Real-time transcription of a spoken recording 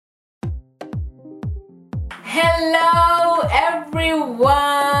Hello everyone,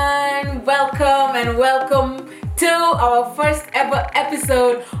 welcome to our first ever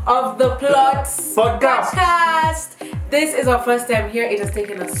episode of the Plots Podcast. This is our first time here. It has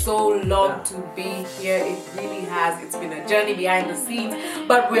taken us so long to be here. It really has. It's been a journey behind the scenes,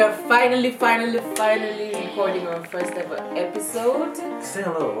 but we are finally recording our first ever episode. It's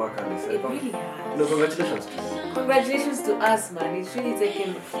taken a lot of work on this. It really has. No, congratulations to you. Congratulations to us, man. It's really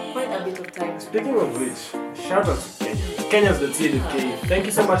taken quite a bit of time. Speaking of which, shout out to Kenya. Kenyans.ca.ke. Thank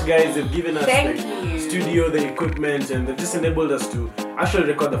you so much, guys. They've given us the studio, the equipment, and they've just enabled us to actually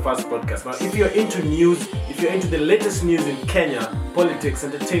record the first podcast. Now, if you're into news, if you're into the latest news in Kenya, politics,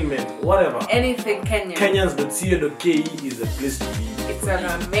 entertainment, whatever, anything Kenya, Kenyans.ca.ke is a place to be. It's an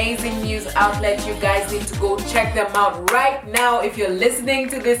amazing news outlet. You guys need to go check them out right now. If you're listening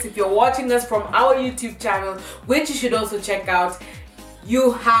to this, if you're watching us from our YouTube channel, which you should also check out,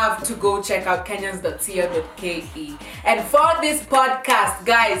 you have to go check out Kenyans.ca.ke. And for this podcast,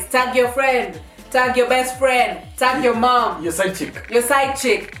 guys, tag your friend, tag your best friend, tag your mom, your side chick,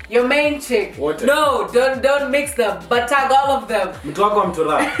 your main chick. What? No, don't mix them, but tag all of them.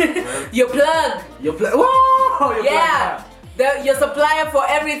 Your plug. Whoa, yeah. Your supplier for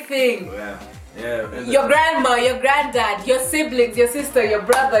everything. Yeah. Your grandma, your granddad, your siblings, your sister, your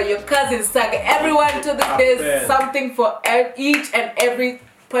brother, your cousins, tag everyone to there's something for each and every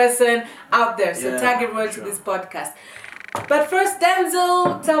person out there. So tag everyone to this podcast. But first,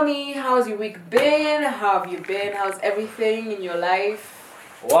 Denzel, tell me, how's your week been? How have you been? How's everything in your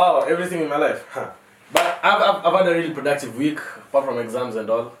life? Wow, everything in my life. But I've had a really productive week, apart from exams and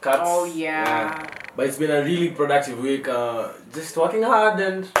all. Cuts. Oh, yeah. But it's been a really productive week. Just working hard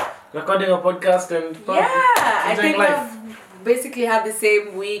and recording a podcast and I think life. I've basically had the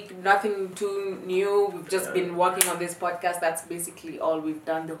same week. Nothing too new. We've just been working on this podcast. That's basically all we've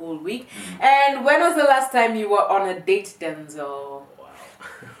done the whole week. And when was the last time you were on a date, Denzel?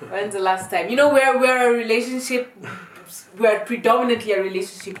 When's the last time? You know, we're a relationship. We're predominantly a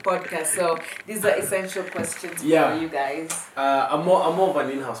relationship podcast, so these are essential questions for you guys. I'm more of an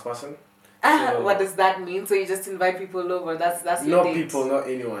in-house person. So what does that mean? So you just invite people over? That's your not date? People, not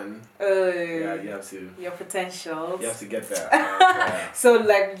anyone. You have to. Your potentials. You have to get there. So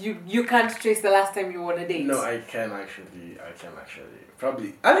like you can't trace the last time you were on a date. No, I can actually.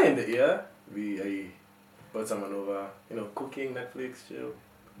 Probably early in the year, I brought someone over. Cooking, Netflix, chill.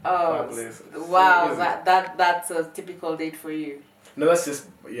 Oh, wow! That's a typical date for you. No, that's just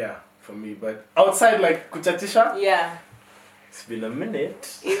for me. But outside, like kuchatisha. Yeah. It's been a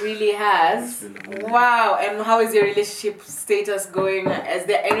minute. It really has. Wow! And how is your relationship status going? Is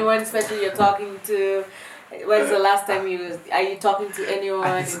there anyone special you're talking to? When's the last time are you talking to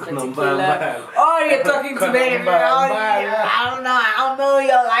anyone in particular? Or you're talking to me? I don't know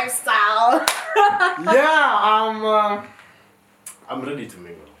your lifestyle. I'm ready to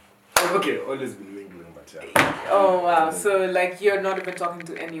mingle. Okay, always been mingling, but Oh wow! So like you're not even talking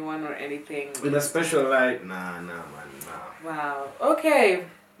to anyone or anything? In a special light, nah. Wow. Okay.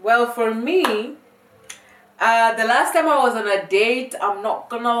 Well, for me, the last time I was on a date, I'm not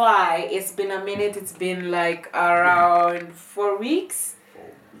gonna lie, it's been a minute. It's been like around 4 weeks.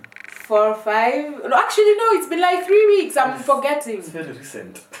 4 or 5. No, actually no, it's been like 3 weeks. I'm forgetting. It's very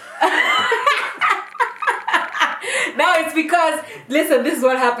recent. No, it's because, listen, this is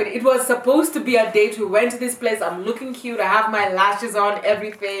what happened. It was supposed to be a date. We went to this place. I'm looking cute. I have my lashes on,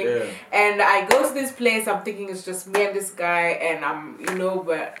 everything. Yeah. And I go to this place. I'm thinking it's just me and this guy. And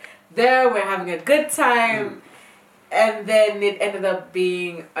we're there. We're having a good time. And then it ended up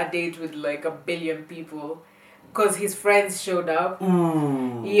being a date with like 1 billion people. Because his friends showed up.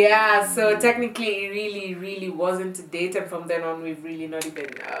 Ooh. Yeah, so technically it really, really wasn't a date. And from then on, we've really not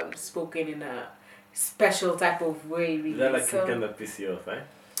even spoken in a special type of way, really. Is that like you kind of piss you off, eh?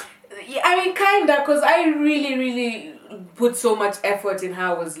 Yeah, I mean, kinda, because I really, really put so much effort in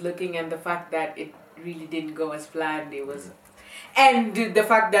how I was looking, and the fact that it really didn't go as planned, and the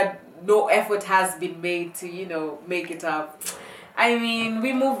fact that no effort has been made to, make it up. I mean,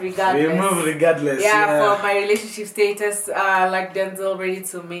 we move regardless. Yeah, for my relationship status, like Denzel, ready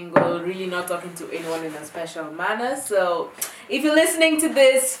to mingle, really not talking to anyone in a special manner. So, if you're listening to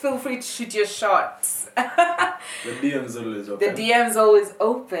this, feel free to shoot your shots. The DM's always open. The DM's always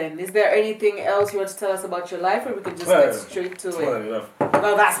open. Is there anything else you want to tell us about your life, or we can just get straight to it? Enough.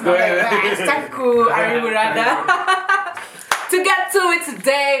 Well, that's not that's cool. I would rather. To get to it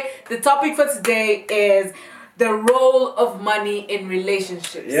today, the topic for today is the role of money in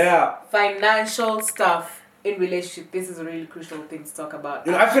relationships. Yeah. Financial stuff. in relationship, this is a really crucial thing to talk about.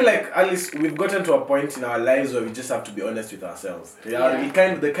 I feel like at least we've gotten to a point in our lives where we just have to be honest with ourselves. Yeah.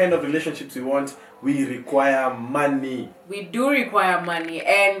 The kind of relationships we want, we require money. We do require money,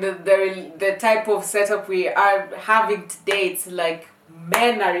 and the type of setup we are having today, it's like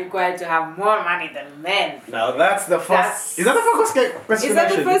men are required to have more money than men. Now that's the first. Is that the first question? Is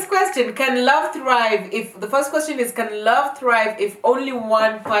that the first question? Can love thrive if the first question is, can love thrive if only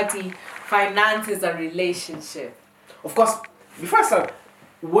one party finances a relationship? Of course, before I start,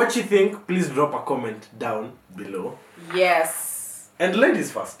 what you think, please drop a comment down below. Yes. And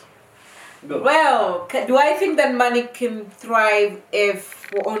ladies first. Go. Well, do I think that money can thrive if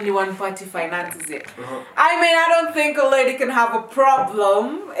only one party finances it? Uh-huh. I mean, I don't think a lady can have a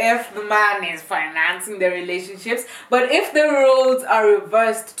problem if the man is financing the relationships. But if the roles are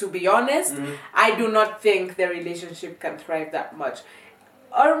reversed, to be honest, I do not think the relationship can thrive that much.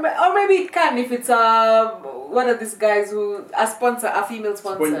 Or maybe it can if it's what are these guys who a sponsor, a female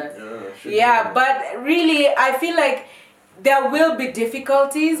sponsor? Yeah, but really, I feel like there will be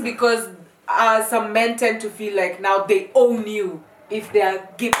difficulties because some men tend to feel like now they own you if they are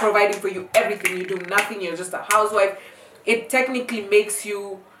providing for you everything. You do nothing. You're just a housewife. It technically makes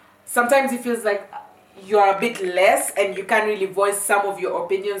you. Sometimes it feels like you're a bit less, and you can't really voice some of your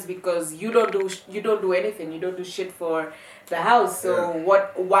opinions because you don't do anything. You don't do shit for the house. So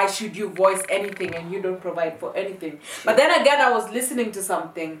why should you voice anything and you don't provide for anything? But then again, I was listening to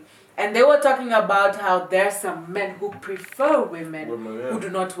something, and they were talking about how there's some men who prefer women who do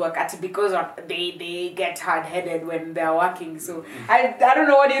not work because they get hard-headed when they're working. So I don't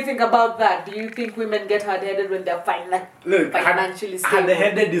know, what do you think about that? Do you think women get hard-headed when they're financially stable?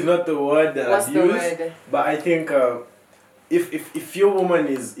 Hard-headed is not the word that What's I've the used, word? but I think if your woman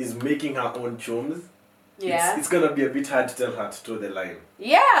is making her own chums, it's gonna be a bit hard to tell her to toe the line.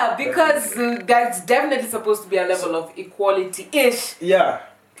 Yeah, because that's definitely supposed to be a level of equality-ish. Yeah.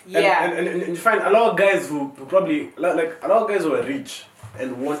 Yeah. And you find a lot of guys who probably, like a lot of guys who are rich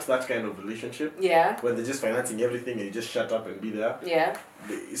and want that kind of relationship. Yeah. Where they're just financing everything and you just shut up and be there. Yeah.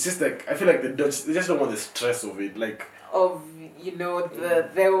 It's just like, I feel like they just don't want the stress of it. Like, of,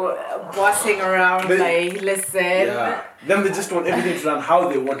 they were bossing around, listen. Yeah. Then they just want everything to run how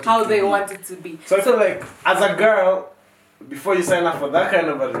they want it how to they be. want it to be. So I feel like, as a girl, before you sign up for that kind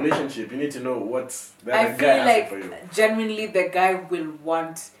of a relationship, you need to know what's the other guy asking for you. Genuinely the guy will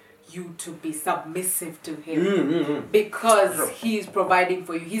want you to be submissive to him because he's providing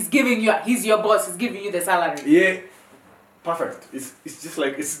for you. He's your boss. He's giving you the salary. Yeah, perfect. It's just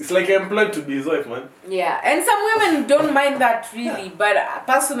like it's like you're employed to be his wife, man. Yeah, and some women don't mind that really, but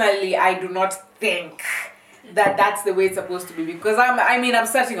personally, I do not think that that's the way it's supposed to be because I'm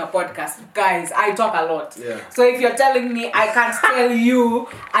starting a podcast, guys. I talk a lot. Yeah. So if you're telling me I can't tell you,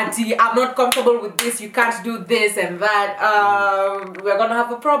 Auntie, I'm not comfortable with this, you can't do this and that, we're gonna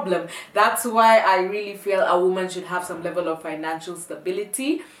have a problem. That's why I really feel a woman should have some level of financial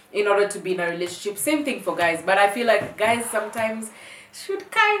stability in order to be in a relationship. Same thing for guys, but I feel like guys sometimes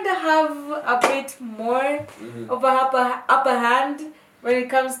should kind of have a bit more of a upper hand when it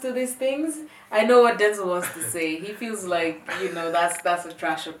comes to these things. I know what Denzel wants to say. He feels like, that's a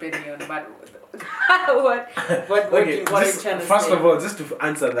trash opinion, but what are you trying to say? First of all, just to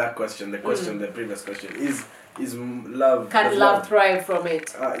answer that question, the previous question, is love... Can love thrive from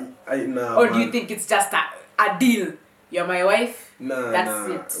it? No. Or do you think it's just a deal? You're my wife? No,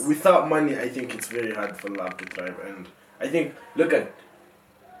 That's it. Without money, I think it's very hard for love to thrive. And I think, look at...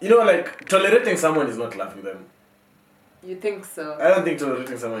 like, tolerating someone is not loving them. You think so? I don't think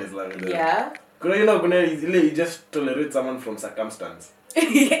tolerating someone is loving them. Yeah? You just tolerate someone from circumstance.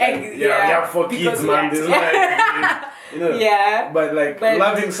 yeah, for kids, man. There's Yeah. But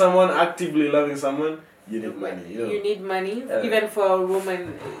loving someone, actively loving someone, you need money. You need money, even for a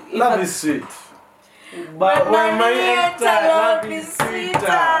woman. Love is sweet. But when money enters, love is sweeter.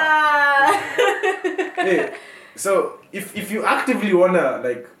 Hey, so if you actively wanna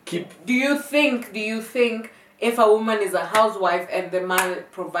keep... Do you think if a woman is a housewife and the man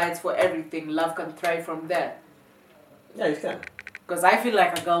provides for everything, love can thrive from there? Yeah, it can. Because I feel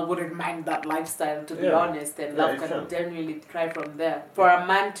like a girl wouldn't mind that lifestyle, to be honest, and love can genuinely thrive from there. For a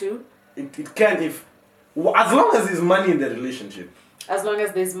man too? It can as long as there's money in the relationship. As long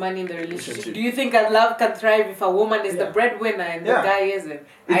as there's money in the relationship. Do you think a love can thrive if a woman is the breadwinner and the guy isn't?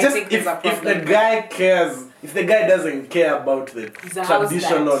 Think it's a problem. If the guy doesn't care about the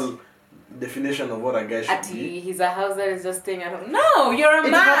traditional definition of what a guy should be. He's a house that is just staying at home. No, you're a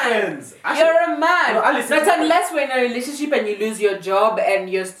It man. happens. You're a man. No, Alice, Not unless we're in a relationship and you lose your job and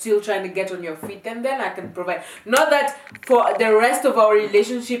you're still trying to get on your feet, and then I can provide. Not that for the rest of our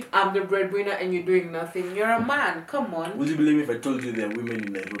relationship, I'm the breadwinner and you're doing nothing. You're a man. Come on. Would you believe me if I told you there are women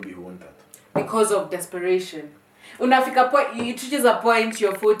in Nairobi who want that? Because of desperation. Unafika point, it reaches a point,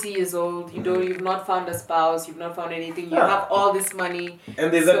 you're 40 years old, you've not found a spouse, you've not found anything, you have all this money.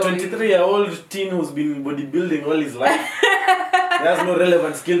 And there's a 23-year-old teen who's been bodybuilding all his life. He has no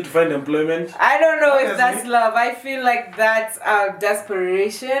relevant skill to find employment. I don't know if that's love. I feel like that's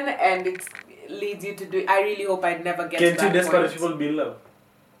desperation and it leads you to do. I really hope I never get to that point. Can two desperate people be in love?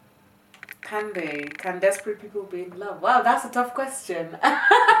 Can they? Can desperate people be in love? Wow, that's a tough question.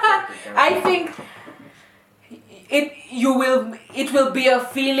 I think it will be a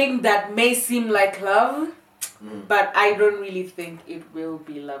feeling that may seem like love, but I don't really think it will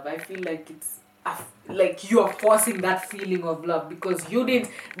be love. I feel like it's like you are forcing that feeling of love because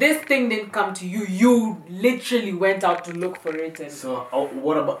this thing didn't come to you. You literally went out to look for it. And so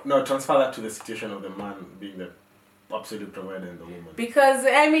what about now? Transfer that to the situation of the man being the absolute provider and the woman. Because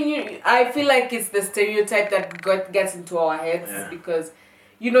I feel like it's the stereotype that gets into our heads because.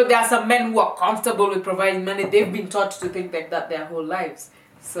 There are some men who are comfortable with providing money. They've been taught to think like that their whole lives.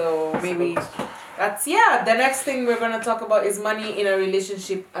 So maybe that's, the next thing we're going to talk about is money in a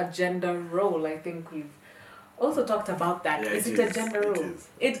relationship, a gender role. I think we've also talked about that. Is it a gender role?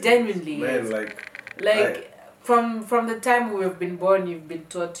 It genuinely is. Like from the time we have been born, you've been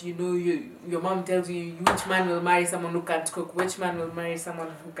taught, your mom tells you which man will marry someone who can't cook, which man will marry someone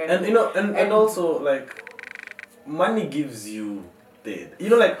who can cook. And also, like, money gives you...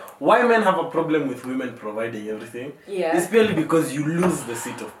 why men have a problem with women providing everything? Yeah, it's purely because you lose the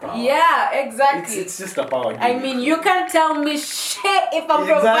seat of power. Yeah, exactly. It's just a power game. I mean, you can't tell me shit if I'm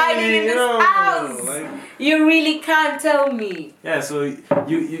providing in this house. You really can't tell me. Yeah, so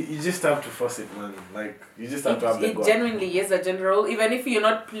you just have to force it, man. Like you just have to have the go. It genuinely is a general. Even if you're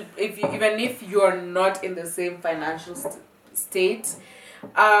not, even if you're not in the same financial state,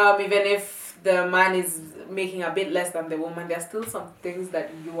 even if the man is making a bit less than the woman, there are still some things that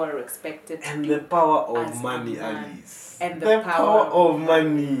you are expected to and do. the power of money, Alice. And the power of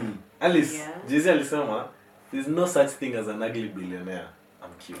money. Alice, Jay-Z alisema, there's no such thing as an ugly billionaire.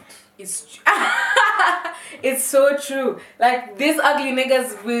 I'm cute. It's so true. Like these ugly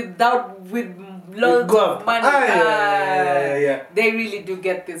niggas with loads of money, they really do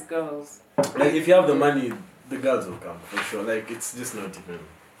get these girls. Like if you have the money, the girls will come for sure. Like it's just not even.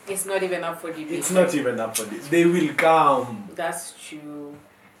 It's not even up for debate. It's not even up for debate. They will come. That's true.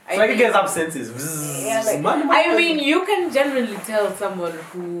 So like you guys have senses. I mean, you can generally tell someone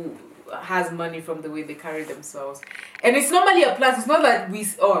who has money from the way they carry themselves. And it's normally a plus. It's not that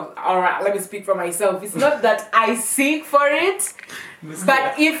alright, let me speak for myself. It's not that I seek for it.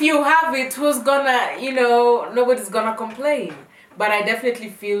 But if you have it, who's gonna, nobody's gonna complain. But I definitely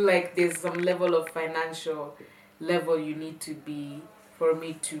feel like there's some level of financial level you need to be for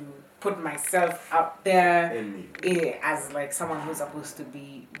me to put myself out there as like someone who's supposed to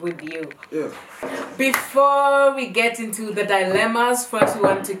be with you. Yeah. Before we get into the dilemmas, first we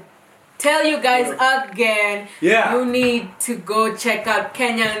want to tell you guys again, you need to go check out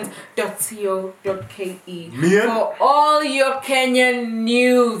Kenyans.co.ke for all your Kenyan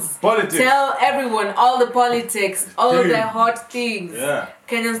news. Politics. Tell everyone all the politics, all the hot things. Yeah.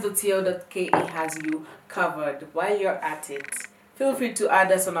 Kenyans.co.ke has you covered. While you're at it, feel free to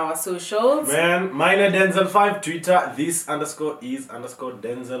add us on our socials. Man, mine are Denzel5 Twitter.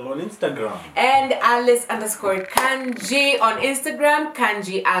 This_is_Denzel on Instagram. And Alice_Kanji on Instagram.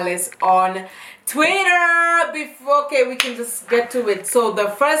 Kanji Alice on Twitter. We can just get to it. So the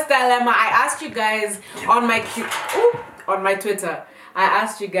first dilemma I asked you guys on my Twitter. I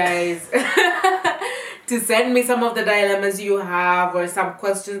asked you guys to send me some of the dilemmas you have or some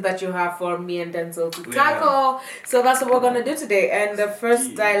questions that you have for me and Denzel to tackle. So that's what we're going to do today. And the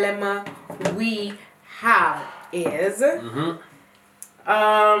first dilemma we have is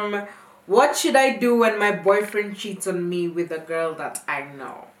what should I do when my boyfriend cheats on me with a girl that I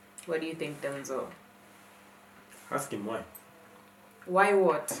know? What do you think, Denzel? Ask him why. Why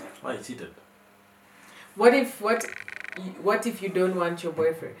what? Why he cheated? What if you don't want your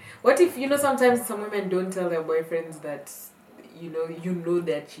boyfriend? What if, sometimes some women don't tell their boyfriends that,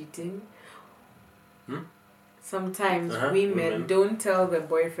 they're cheating? Sometimes women don't tell their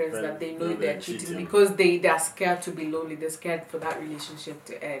boyfriends that they know they're cheating because they're scared to be lonely. They're scared for that relationship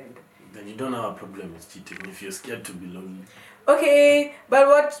to end. Then you don't have a problem with cheating if you're scared to be lonely. Okay,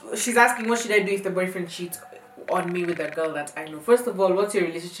 but she's asking, what should I do if the boyfriend cheats on me with a girl that I know. First of all, what's your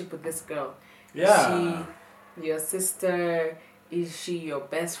relationship with this girl? Yeah. Is she your sister? Is she your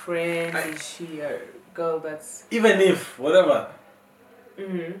best friend? Is she your girl that's... Even if, whatever.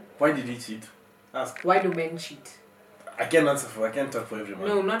 Mm-hmm. Why did he cheat? Ask. Why do men cheat? I can't talk for everyone.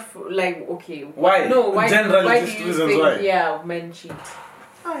 No, not for, like, okay. Why? No, why, generally, why just do you reasons think, why. yeah, men cheat?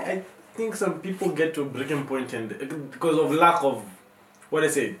 I think some people get to a breaking point and because of lack of, what I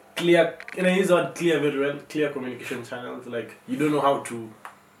say, clear, and I use the word clear very well, clear communication channels. Like, you don't know how to,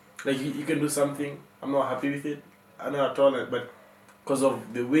 like, you can do something, I'm not happy with it, I'm not at all, but because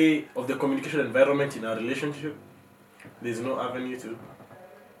of the way of the communication environment in our relationship, there's no avenue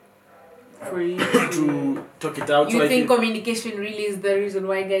for you to talk it out. You so think communication really is the reason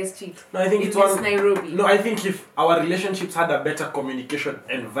why guys cheat? No, I think in it's one. Nairobi. No, I think if our relationships had a better communication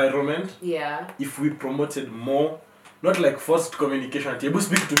environment, yeah, if we promoted more, not like forced communication. You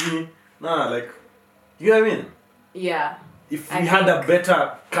speak to me, nah, like, you know what I mean? Yeah. If we had a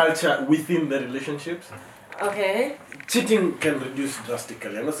better culture within the relationships, okay. cheating can reduce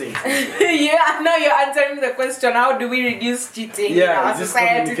drastically. I'm not saying. Yeah, now you're answering the question. How do we reduce cheating in our just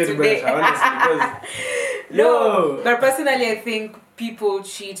society communicate today? better, honestly, because, No, but personally, I think people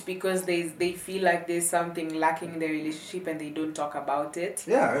cheat because they feel like there's something lacking in their relationship and they don't talk about it.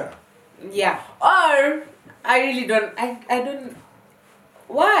 Yeah. Yeah. Or I really don't. I don't.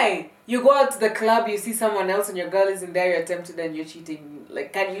 Why? You go out to the club, you see someone else, and your girl isn't there. You're tempted and you're cheating.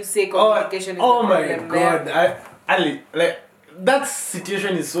 Like, can you say communication is the problem God, there? Ali, like that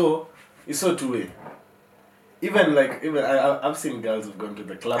situation is so two-way. Even I've seen girls who've gone to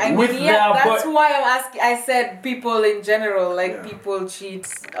the club I mean, with yeah, their that's why I'm asking. I said people in general, like people cheat.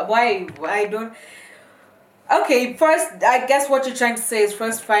 Why? I don't. Okay, first, I guess what you're trying to say is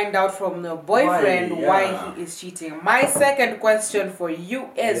first find out from the boyfriend why he is cheating. My second question for you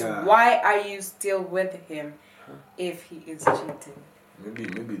is why are you still with him if he is cheating?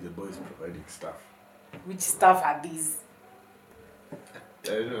 Maybe the boy is providing stuff. Which stuff are these? I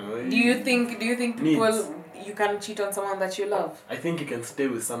don't know. Do you think people you can cheat on someone that you love? I think you can stay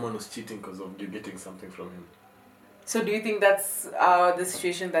with someone who's cheating because of you getting something from him. So do you think that's the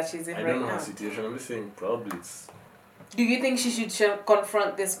situation that she's in right now? I don't know her situation. I'm just saying probably it's... Do you think she should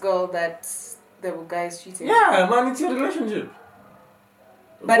confront this girl that the guy is cheating? Yeah, man, it's your relationship.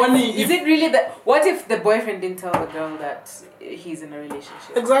 But is it really what if the boyfriend didn't tell the girl that he's in a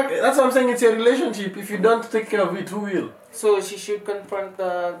relationship? Exactly. That's what I'm saying. It's your relationship. If you don't take care of it, who will? So she should confront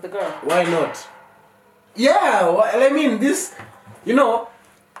the girl. Why not? Yeah, well, I mean, this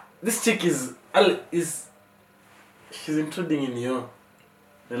chick is she's intruding in your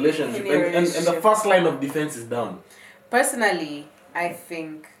relationship, and the first line of defense is down. Personally, I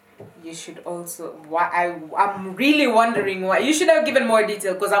think you should also... I'm really wondering why. You should have given more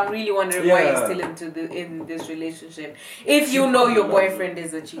detail because I'm really wondering why you're still in this relationship. If you know your boyfriend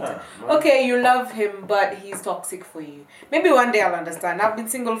is a cheater. Okay, you love him, but he's toxic for you. Maybe one day I'll understand. I've been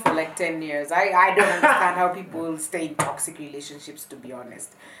single for like 10 years. I don't understand how people stay in toxic relationships, to be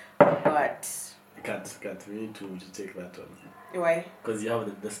honest. But... Can't. We need to take that one. Why? Because you have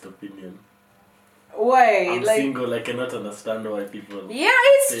the best opinion. Why? I'm single. I cannot understand why people... Yeah,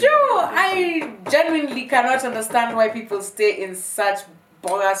 it's true. I genuinely cannot understand why people stay in such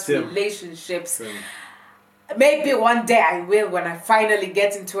bogus relationships. Maybe one day I will, when I finally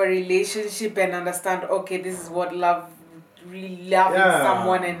get into a relationship and understand, okay, this is what really loving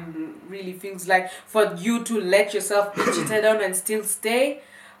someone and really feels like. For you to let yourself be cheated on and still stay,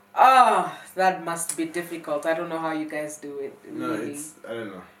 that must be difficult. I don't know how you guys do it. Really. No, I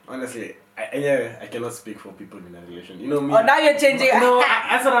don't know. Honestly, I cannot speak for people in a relationship. You know me. Oh, now you're changing. No,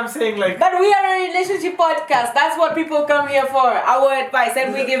 that's what I'm saying. Like, but we are a relationship podcast. That's what people come here for. Our advice,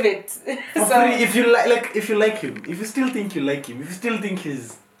 and we give it. For free, if you if you like him, if you still think you like him, if you still think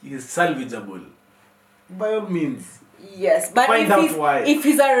he's salvageable, by all means. Yes, but if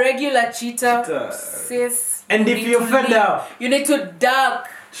he's a regular cheater, sis, and if you're fed up, you need to duck.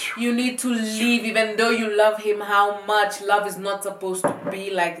 You need to leave, even though you love him. How much love is not supposed to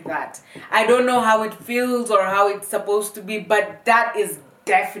be like that. I don't know how it feels or how it's supposed to be, but that is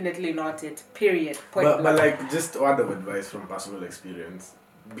definitely not it. Period. But like, just word of advice from personal experience.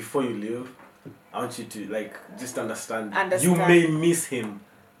 Before you leave, I want you to just understand. You may miss him.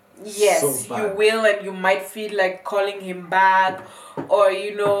 Yes, so you will, and you might feel like calling him back, or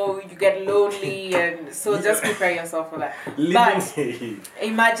you get lonely, and so just prepare yourself for that. But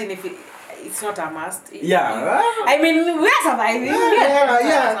imagine it's not a must. Yeah. I mean, we're surviving.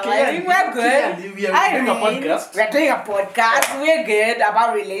 Surviving. We're good. We are doing a podcast. We're doing a podcast. We're good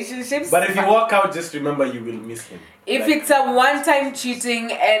about relationships. But if you walk out, just remember you will miss him. If it's a one-time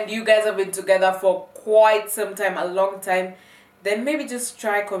cheating and you guys have been together for quite some time, a long time, then maybe just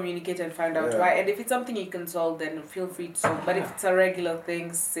try communicate and find out why. And if it's something you can solve, then feel free to solve. But if it's a regular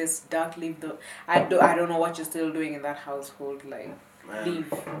thing, sis, don't leave the. I don't know what you're still doing in that household. Like,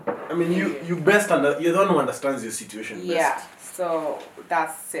 leave. I mean, you you're the one who understands your situation best. Yeah. So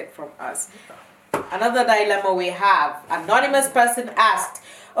that's it from us. Another dilemma we have. Anonymous person asked.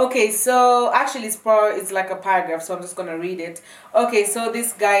 Okay, so actually it's like a paragraph, so I'm just gonna read it. Okay, so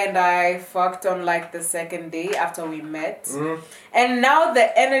this guy and I fucked on like the second day after we met. And now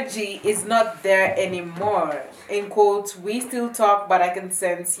the energy is not there anymore. In quotes, we still talk, but I can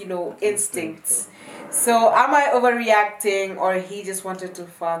sense, instincts. So am I overreacting, or he just wanted to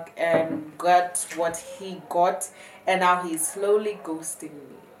fuck and got what he got and now he's slowly ghosting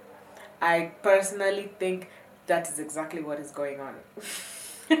me? I personally think that is exactly what is going on.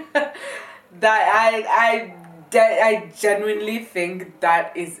 That I genuinely think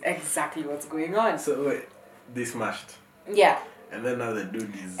that is exactly what's going on. So wait, they smashed. Yeah. And then now they do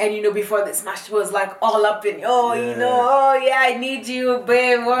this. And before they smashed, it was like all up in I need you,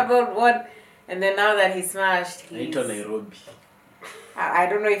 babe, what. And then now that he smashed, he's Nairobi. I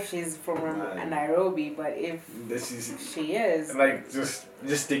don't know if she's from Nairobi, but if she is, like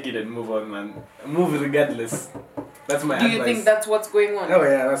just take it and move on, man. Move regardless. That's my advice. Do you think that's what's going on? Oh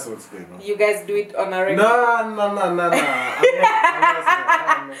yeah, that's what's going on. You guys do it on a regular? No.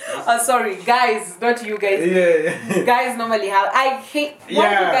 Oh, sorry, guys, not you guys. Yeah. Guys normally have. I hate. Why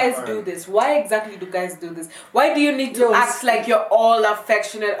do guys do this? Why exactly do guys do this? Why do you need to act like you're all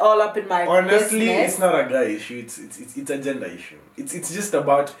affectionate, all up in my Honestly, business? it's not a guy issue. It's a gender issue. It's just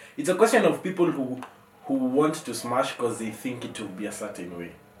about. It's a question of people who want to smash because they think it will be a certain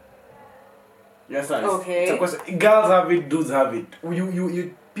way. Yes, okay. It's a question. Girls have it, dudes have it.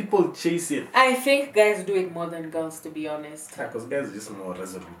 You people chase it. I think guys do it more than girls, to be honest. Yeah, because guys are just more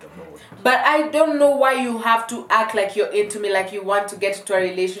resolute about it. But I don't know why you have to act like you're into me, like you want to get into a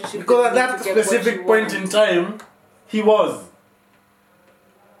relationship. Because at that specific point in time, he was.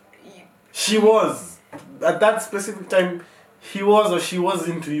 She was. At that specific time, he was or she was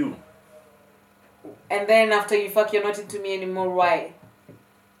into you. And then after you fuck, you're not into me anymore. Why?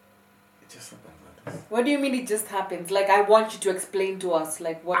 It just happens like this. What do you mean it just happens? Like, I want you to explain to us.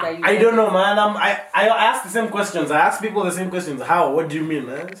 Like, what are you... I don't know, man. I ask the same questions. I ask people the same questions. How? What do you mean,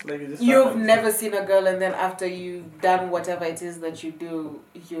 man? It's like it just You've happens. never seen a girl and then after you've done whatever it is that you do,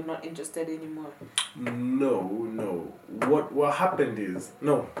 you're not interested anymore. No. What happened is...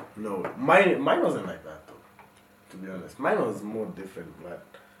 No. Mine wasn't like that, though. To be honest. Mine was more different, but...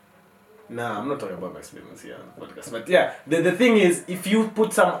 Nah, I'm not talking about my experience here on the podcast. But yeah, the thing is, if you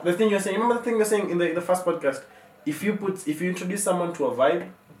put the thing you're saying, remember the thing you're saying in the first podcast? If you introduce someone to a vibe,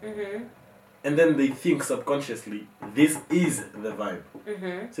 and then they think subconsciously, this is the vibe.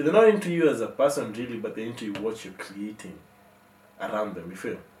 So they're not into you as a person really, but they're into what you're creating around them, you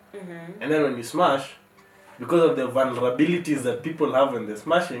feel? And then when you smash, because of the vulnerabilities that people have when they're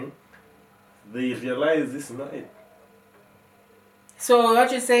smashing, they realize this is not it. So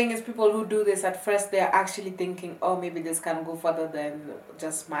what you're saying is people who do this at first, they're actually thinking, oh, maybe this can go further than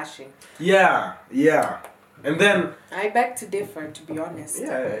just smashing. Yeah. And then... I beg to differ, to be honest.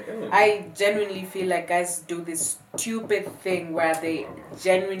 Yeah. I genuinely feel like guys do this stupid thing where they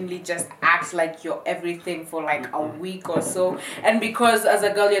genuinely just act like you're everything for like a week or so. And because as a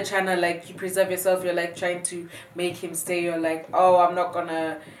girl, you're trying to like, you preserve yourself, you're like trying to make him stay. You're like, oh,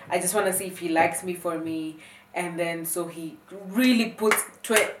 I just want to see if he likes me for me. And then so he really puts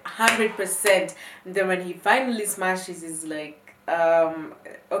 100%. And then when he finally smashes, he's like,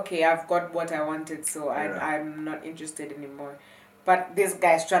 okay, I've got what I wanted, so I'm not interested anymore. But this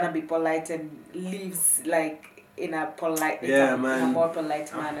guy's trying to be polite and leaves like in a polite, in a more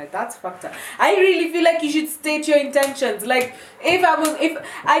polite manner. That's fucked up. I really feel like you should state your intentions. Like if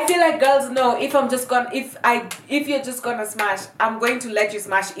I feel like girls know if you're just gonna smash, I'm going to let you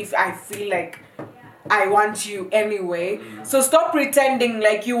smash if I feel like I want you anyway. So stop pretending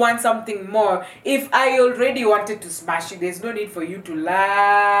like you want something more. If I already wanted to smash you, there's no need for you to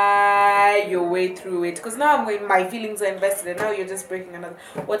lie your way through it. Because now my feelings are invested and now you're just breaking another.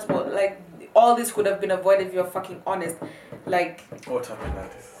 What's more, like, all this could have been avoided if you're fucking honest. Like... What happened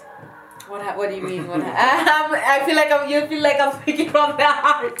at this? What do you mean? I feel like you feel like I'm speaking from the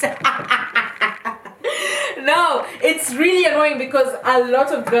heart. No, it's really annoying because a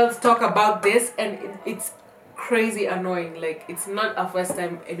lot of girls talk about this and it's crazy annoying. Like, it's not a first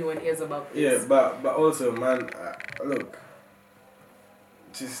time anyone hears about this. Yeah, but also, man, look,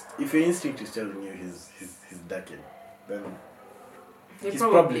 just if your instinct is telling you he's ducking, then he's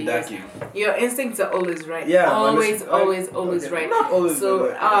probably ducking. Your instincts are always right. Yeah, always okay. right. Not always. So,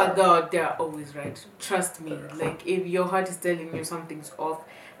 right. they're always right. Trust me. Like, if your heart is telling you something's off,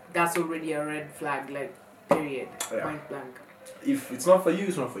 that's already a red flag. Like, period. Yeah. Point blank. If it's not for you,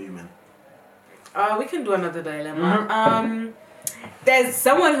 it's not for you, man. We can do another dilemma. There's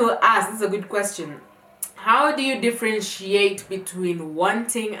someone who asked, this is a good question. How do you differentiate between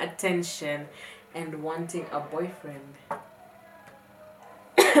wanting attention and wanting a boyfriend?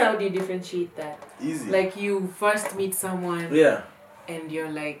 How do you differentiate that? Easy. Like, you first meet someone, yeah, and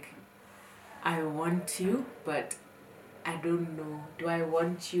you're like, I want you, but I don't know. Do I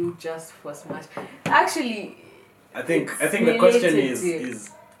want you just for smash? Actually, I think the question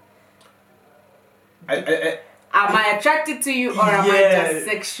is am I attracted to you, or am I just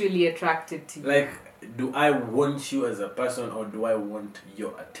sexually attracted to you? Like, do I want you as a person, or do I want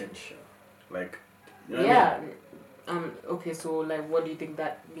your attention? Like, you know what I mean? Okay, so like, what do you think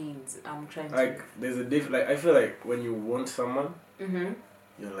that means? I'm trying to. Like, there's a like, I feel like when you want someone,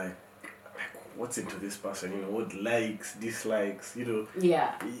 you're like, what's into this person? You know, what likes, dislikes, you know.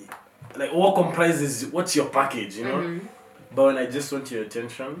 Yeah. Like, what comprises, what's your package, you know? But when I just want your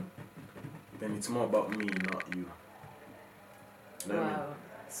attention, then it's more about me, not you. You know what I mean?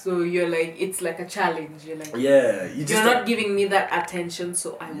 So you're like, it's like a challenge. You're like, yeah, you're not giving me that attention,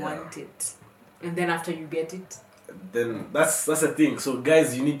 so I want it. And then after you get it, then that's the thing. So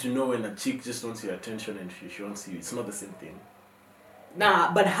guys, you need to know when a chick just wants your attention and she wants you. It's not the same thing.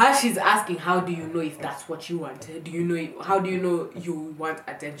 Nah, but her, she's asking, how do you know if that's what you want? How do you know you want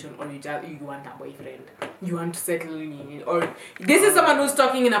attention, or you want a boyfriend? You want to settle in, or this is someone who's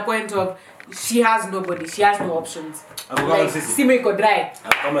talking in a point of she has nobody, she has no options. Like, Simo iko dry.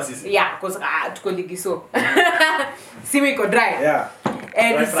 Yeah, because tuko ligi so. Simo iko dry. Yeah.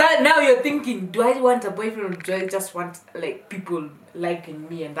 And right. Now you're thinking, do I want a boyfriend, or do I just want like people liking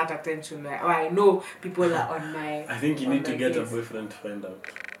me and that attention? Like, I know people are on my. I think you need to get a boyfriend to find out.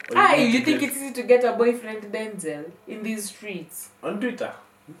 You think it's easy to get a boyfriend, Denzel, in these streets? On Twitter.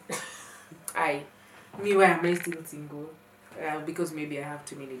 Me, why am I still single? Because maybe I have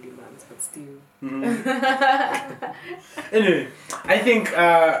too many demands, but still. Anyway, I think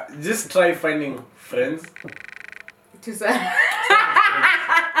just try finding friends.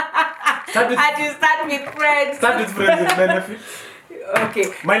 Start with friends. Start with friends with benefits.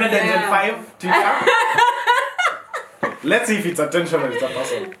 Okay. Minor Denzel 5 Twitter. Let's see if it's attention or it's a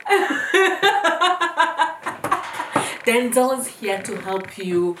person. Denzel is here to help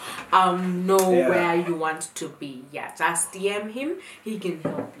you know where you want to be. Yeah, just DM him. He can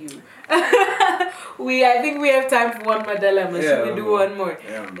help you. I think we have time for one more dilemma. Should we do one more?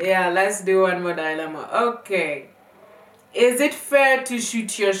 Yeah, let's do one more dilemma. Okay. Is it fair to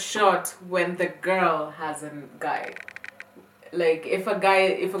shoot your shot when the girl has a guy? Like, if a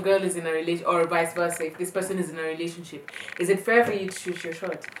girl is in a relationship, or vice versa, if this person is in a relationship, is it fair for you to shoot your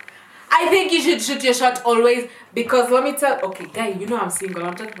shot? I think you should shoot your shot always, because let me tell, okay, guy, you know I'm single.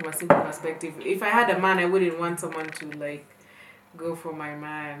 I'm talking from a single perspective. If I had a man, I wouldn't want someone to like go for my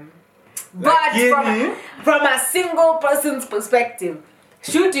man. But from a single person's perspective,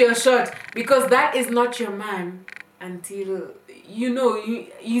 shoot your shot, because that is not your man until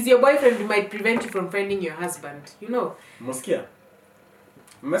he's your boyfriend. Who might prevent you from finding your husband. Mosquito.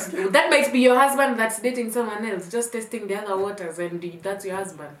 That might be your husband that's dating someone else, just testing the other waters, and that's your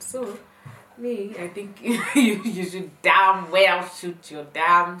husband. So, I think you should damn well shoot your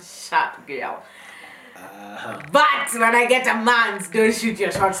damn shot, girl. But when I get a man, don't shoot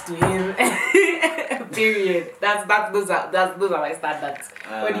your shots to him. Period. Those are my standards.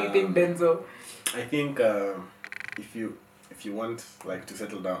 What do you think, Denzo? I think if you want like to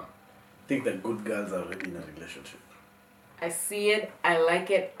settle down, I think that good girls are already in a relationship. I see it, I like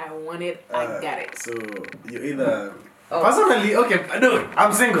it, I want it, I get it. So you either personally, okay, no,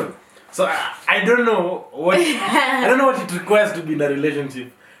 I'm single, so I don't know what it requires to be in a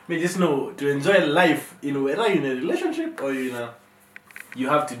relationship. I just know to enjoy life, whether you're in a relationship or you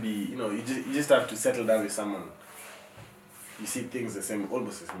have to be, you just have to settle down with someone. You see things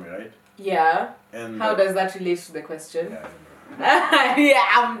almost the same way, right? Yeah. And how does that relate to the question? Yeah,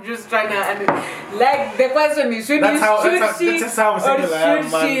 I'm just trying to like the question is should she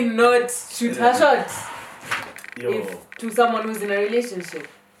not shoot her shot to someone who's in a relationship?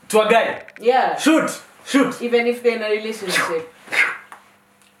 To a guy? Yeah. Shoot. Even if they're in a relationship.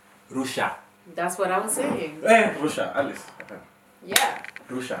 Russia. That's what I was saying. Russia, Alice. Yeah.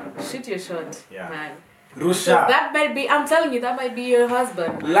 Russia. Shoot your shot, man. Rusha. That might be, I'm telling you, that might be your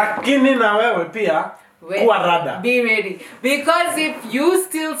husband. Lakini na wewe pia kuwa rada. Be ready. Because if you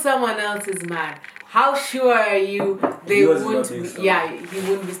steal someone else's man, how sure are you they won't be, he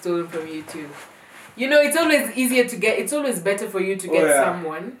wouldn't be stolen from you too. You know, it's always easier to get, it's always better for you to get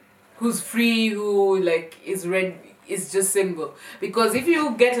someone who's free, who like is just single. Because if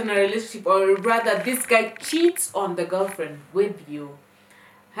you get in a relationship, or rather this guy cheats on the girlfriend with you,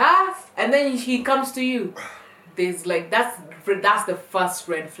 and then he comes to you, there's like, that's the first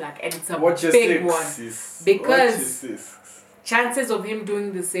red flag, and it's a big one. Because chances of him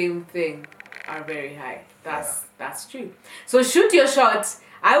doing the same thing are very high. That's true. So shoot your shot.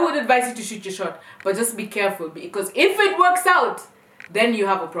 I would advise you to shoot your shot, but just be careful, because if it works out, then you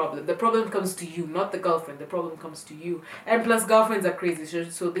have a problem. The problem comes to you, not the girlfriend. The problem comes to you. And plus, girlfriends are crazy,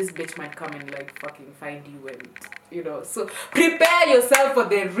 so this bitch might come and like fucking find you, and you know. So prepare yourself for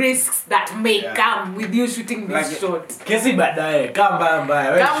the risks that may come with you shooting this shot. Kesi baadaye, kama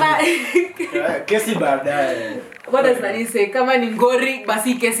kesi baadaye. What does Nani say? Kama ni ngori,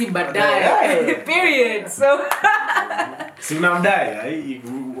 basi kesi baadaye. Period. So. Si unamdai.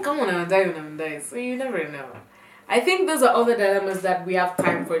 Come on, unamdai. So you never know. I think those are all the dilemmas that we have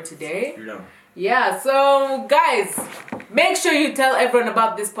time for today. Yeah, so guys, make sure you tell everyone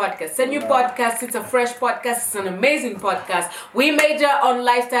about this podcast. Send your podcast. It's a fresh podcast. It's an amazing podcast. We major on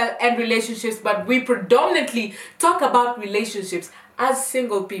lifestyle and relationships, but we predominantly talk about relationships as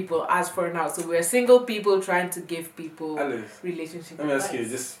single people as for now. So we're single people trying to give people relationship advice. Let me ask you,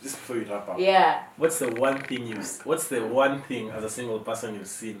 just before you wrap up. Yeah. What's the one thing as a single person you've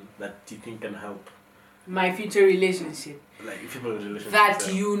seen that you think can help my future relationship? Like people in relationships.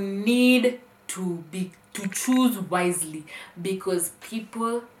 That you need to choose wisely, because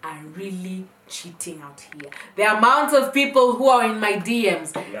people are really cheating out here. The amount of people who are in my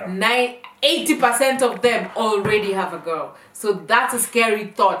DMs, 80% of them already have a girl. So that's a scary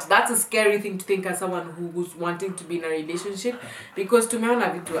thought. That's a scary thing to think as someone who's wanting to be in a relationship. Because to me,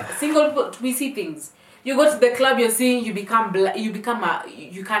 single, we see things. You go to the club, you're seeing, you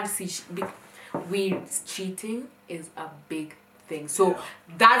can't see. Cheating is a big thing. So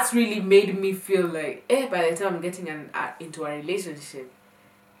that's really made me feel like, by the time I'm getting into a relationship,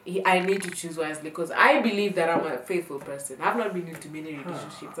 I need to choose wisely, because I believe that I'm a faithful person. I've not been into many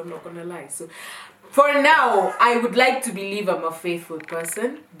relationships, I'm not gonna lie. So for now, I would like to believe I'm a faithful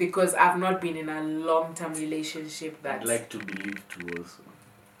person, because I've not been in a long-term relationship that... I'd like to believe too also.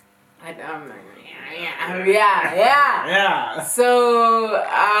 Yeah. So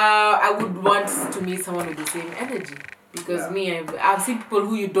I would want to meet someone with the same energy, because I've seen people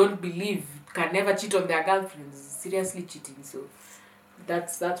who you don't believe can never cheat on their girlfriends, seriously cheating. So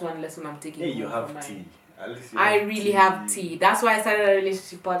that's one lesson I'm taking. Hey, you have tea. I really have tea. That's why I started a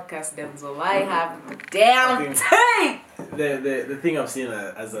relationship podcast, Denzel. I have the damn tea. The thing I've seen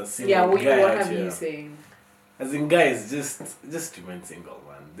as a single guy. What have you saying? As in, guys, just remain single,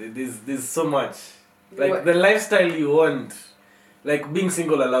 man. There's so much, like the lifestyle you want. Like being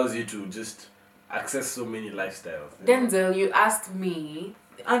single allows you to just access so many lifestyles. Denzel, you asked me.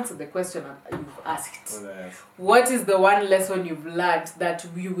 Answer the question you've asked. What is the one lesson you've learned that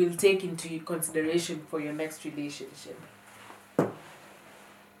you will take into consideration for your next relationship?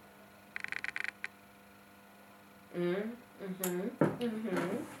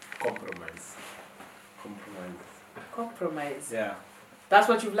 Compromise. Yeah. That's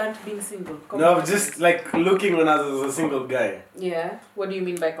what you've learned being single? No, just like looking on us as a single guy. Yeah. What do you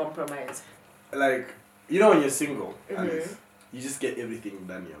mean by compromise? Like, you know, when you're single, Alice, you just get everything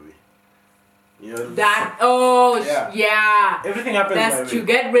done your way. You know? Yeah. Everything happens my way. You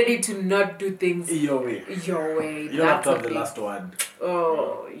get ready to not do things your way. You don't have to have the last word.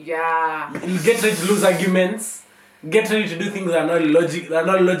 Oh, yeah. You get ready to lose arguments. Get ready to do things that are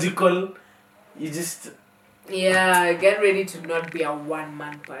not logical. You just... Yeah, get ready to not be a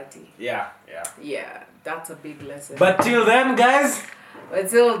one-man party. Yeah. Yeah, that's a big lesson. But till then, guys...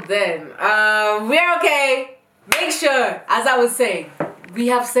 Until then, we're okay. Make sure, as I was saying, we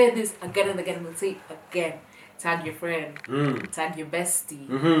have said this again and again. We'll say it again. Tag your friend. Tag your bestie.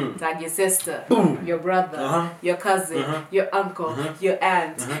 Tag your sister. Your brother. Your cousin. Your uncle. Your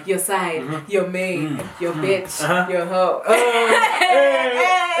aunt. Your side. Your maid. Your bitch. Your hoe.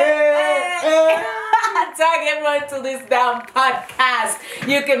 Tag everyone to this damn podcast.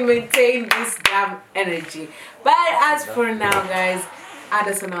 You can maintain this damn energy. But as for now, guys, add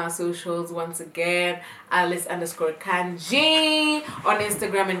us on our socials once again. Alice_Kanji on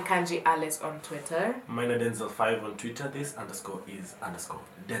Instagram and Kanji Alice on Twitter. Mine Denzel5 on Twitter. This underscore is underscore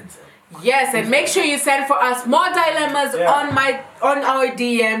Denzel. Yes, and make sure you send for us more dilemmas on our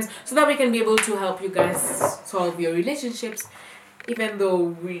DMs so that we can be able to help you guys solve your relationships. Even though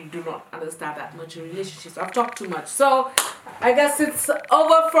we do not understand that much in relationships, I've talked too much. So I guess it's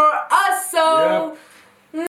over for us. So. Yep.